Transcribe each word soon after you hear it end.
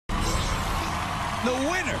The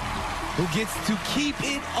winner who gets to keep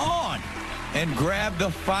it on and grab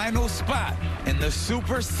the final spot in the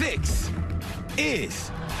Super 6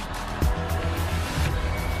 is...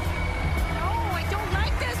 I don't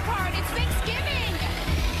like this part. It's Thanksgiving.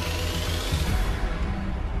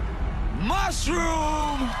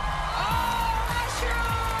 Mushroom! Oh,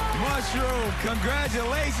 Mushroom! Mushroom,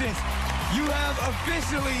 congratulations. You have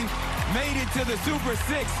officially made it to the Super 6.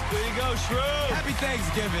 There you go, Shroom. Happy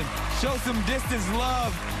Thanksgiving. Show some distance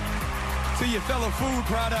love to your fellow food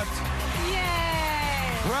product. Yay!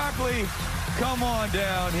 Broccoli, come on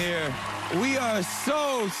down here. We are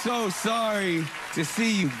so sorry to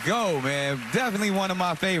see you go, man. Definitely one of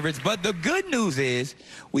my favorites. But the good news is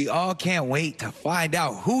we all can't wait to find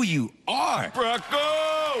out who you are.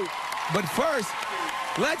 Brocco! But first,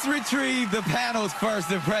 let's retrieve the panel's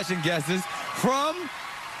first impression guesses from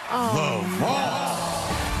the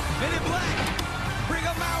vault. Men in Black, bring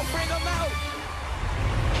them out, bring them out.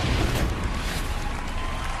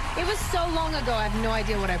 It was so long ago, I have no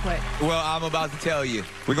idea what I put. Well, I'm about to tell you.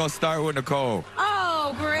 We're going to start with Nicole.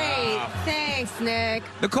 Oh, great. Thanks, Nick.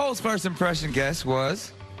 Nicole's first impression guess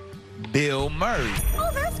was Bill Murray.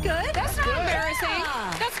 Oh, that's good. That's not embarrassing.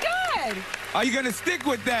 Yeah. That's good. Are you going to stick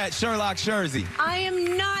with that, Sherlock Shersey? I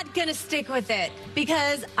am not going to stick with it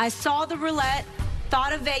because I saw the roulette,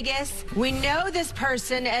 thought of Vegas. We know this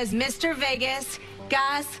person as Mr. Vegas.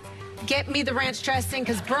 Guys, get me the ranch dressing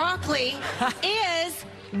because broccoli is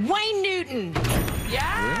Wayne Newton.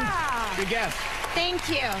 Yeah. Good guess. Thank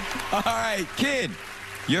you. All right, kid.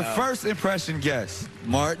 Your first impression guess,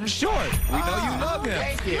 Martin Short. We know you love him.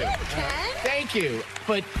 Thank you. Good, Ken. Thank you.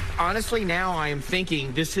 But honestly, now I am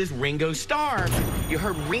thinking this is Ringo Starr. You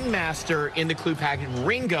heard Ringmaster in the clue package.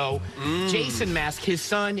 Ringo, Jason Mask. His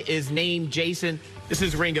son is named Jason. This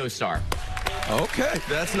is Ringo Starr. Okay.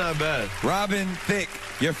 That's not bad. Robin Thicke,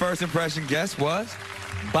 your first impression guess was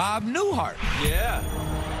Bob Newhart. Yeah.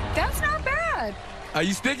 That's not bad. Are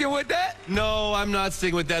you sticking with that? No, I'm not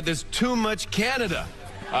sticking with that. There's too much Canada.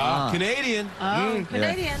 Canadian. Oh,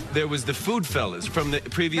 Canadian. There was the Food Fellas from the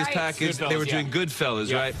previous Right. package. They Goodfellas, were doing yeah. Goodfellas,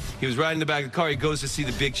 Yeah. right? He was riding in the back of the car. He goes to see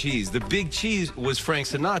the Big Cheese. The Big Cheese was Frank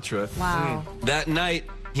Sinatra. Wow. That night,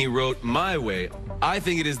 he wrote My Way. I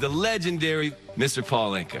think it is the legendary Mr.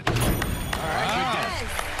 Paul Anka. Yes.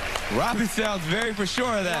 Robin sounds very for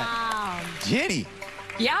sure of that. Wow. Jenny,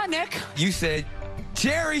 Yeah, Nick. you said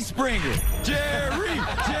Jerry Springer. Jerry.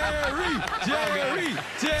 Jerry.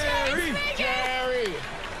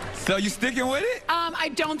 So you sticking with it? I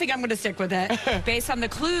don't think I'm going to stick with it based on the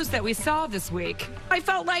clues that we saw this week. I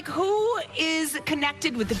felt like who is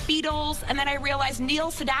connected with the Beatles, and then I realized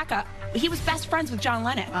Neil Sedaka. He was best friends with John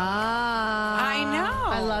Lennon. I know.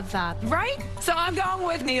 I love that. Right? So I'm going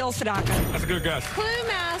with Neil Sedaka. That's a good guess. Clue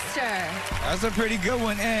Master. That's a pretty good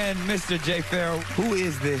one. And Mr. J. Farrell, who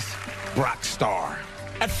is this rock star?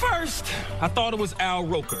 At first, I thought it was Al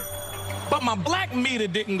Roker. But my black meter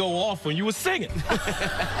didn't go off when you were singing.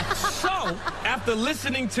 So, after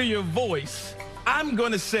listening to your voice, I'm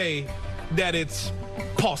going to say that it's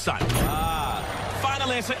Paul Simon.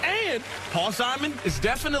 Final answer. And Paul Simon is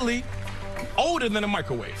definitely older than a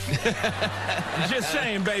microwave. Just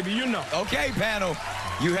saying, baby, you know. Okay, panel,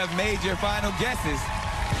 you have made your final guesses.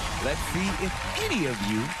 Let's see if any of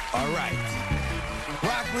you are right.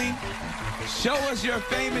 Broccoli, show us your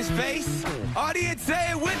famous face. Audience, say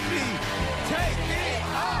it with me. Take it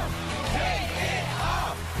off. Take it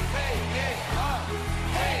off. Take it off.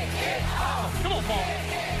 Take it off. Come on, Paul.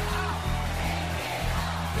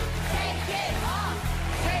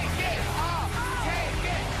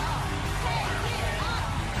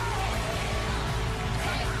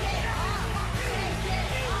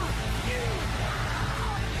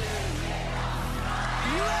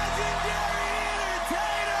 Legendary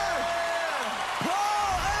entertainer,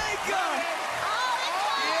 Paul Anka.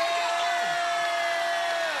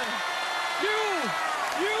 You.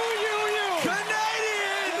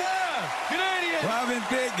 Canadian. Canadian. Robin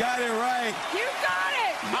Thicke got it right. You got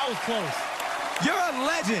it. I was close. You're a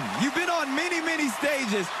legend. You've been on many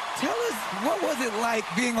stages. Tell us, what was it like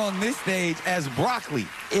being on this stage as Broccoli?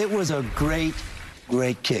 It was a great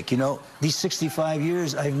kick. You know, these 65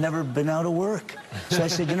 years, I've never been out of work. So I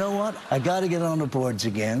said, you know what? I got to get on the boards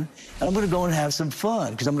again, and I'm going to go and have some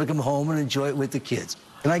fun, because I'm going to come home and enjoy it with the kids.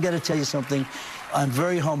 And I got to tell you something. I'm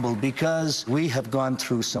very humbled because we have gone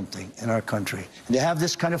through something in our country. And to have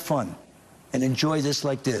this kind of fun and enjoy this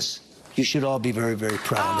like this, you should all be very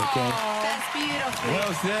proud, okay? That's beautiful.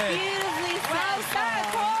 Well said. Beautifully said. Well said,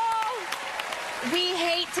 Paul. We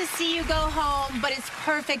hate to see you go home, but it's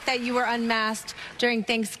perfect that you were unmasked during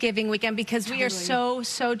Thanksgiving weekend because we are so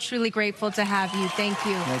truly grateful to have you. Thank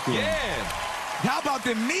you. Thank you. Yeah. How about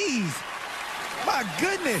the knees? My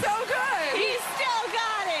goodness. So good. He still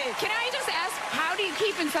got it. Can I just ask, how do you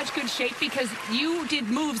keep in such good shape? Because you did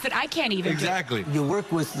moves that I can't even Exactly. You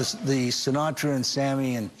work with the Sinatra and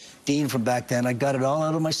Sammy and Dean from back then. I got it all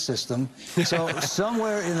out of my system. So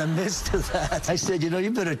somewhere in the midst of that, I said, you know,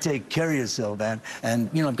 you better take care of yourself, man.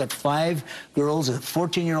 And, you know, I've got 5 girls, a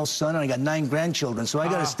 14-year-old son, and I got 9 grandchildren. So I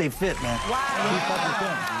got to stay fit, man.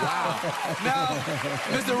 Wow. Now,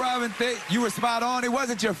 Mr. Robin, you were spot on. It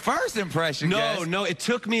wasn't your first impression, guess. No, it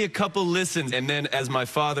took me a couple listens. And then, as my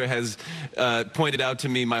father has pointed out to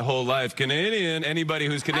me my whole life, Canadian, anybody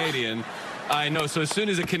who's Canadian, I know. So as soon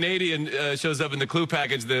as a Canadian shows up in the Clue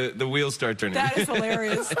package, the wheels start turning. That is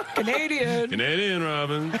hilarious. Canadian. Canadian,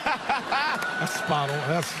 Robin. That's spot on.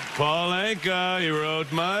 That's Paul Anka, he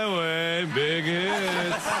wrote My Way, big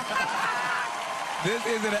hits. This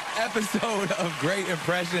is an episode of great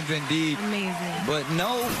impressions indeed. Amazing. But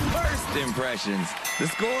no first impressions. The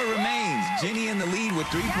score remains Jenny in the lead with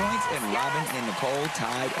 3 points and Robin and Nicole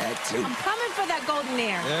tied at 2. I'm coming for that golden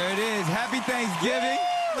ear. There it is. Happy Thanksgiving.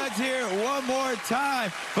 Let's hear it one more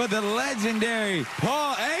time for the legendary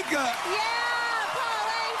Paul Anka. Yeah, Paul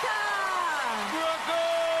Anka.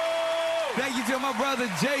 Thank you to my brother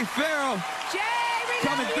Jay Farrell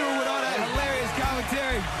coming through with all that hilarious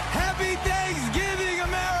commentary. Happy Thanksgiving,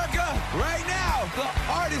 America. Right now, the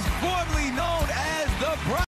artist formerly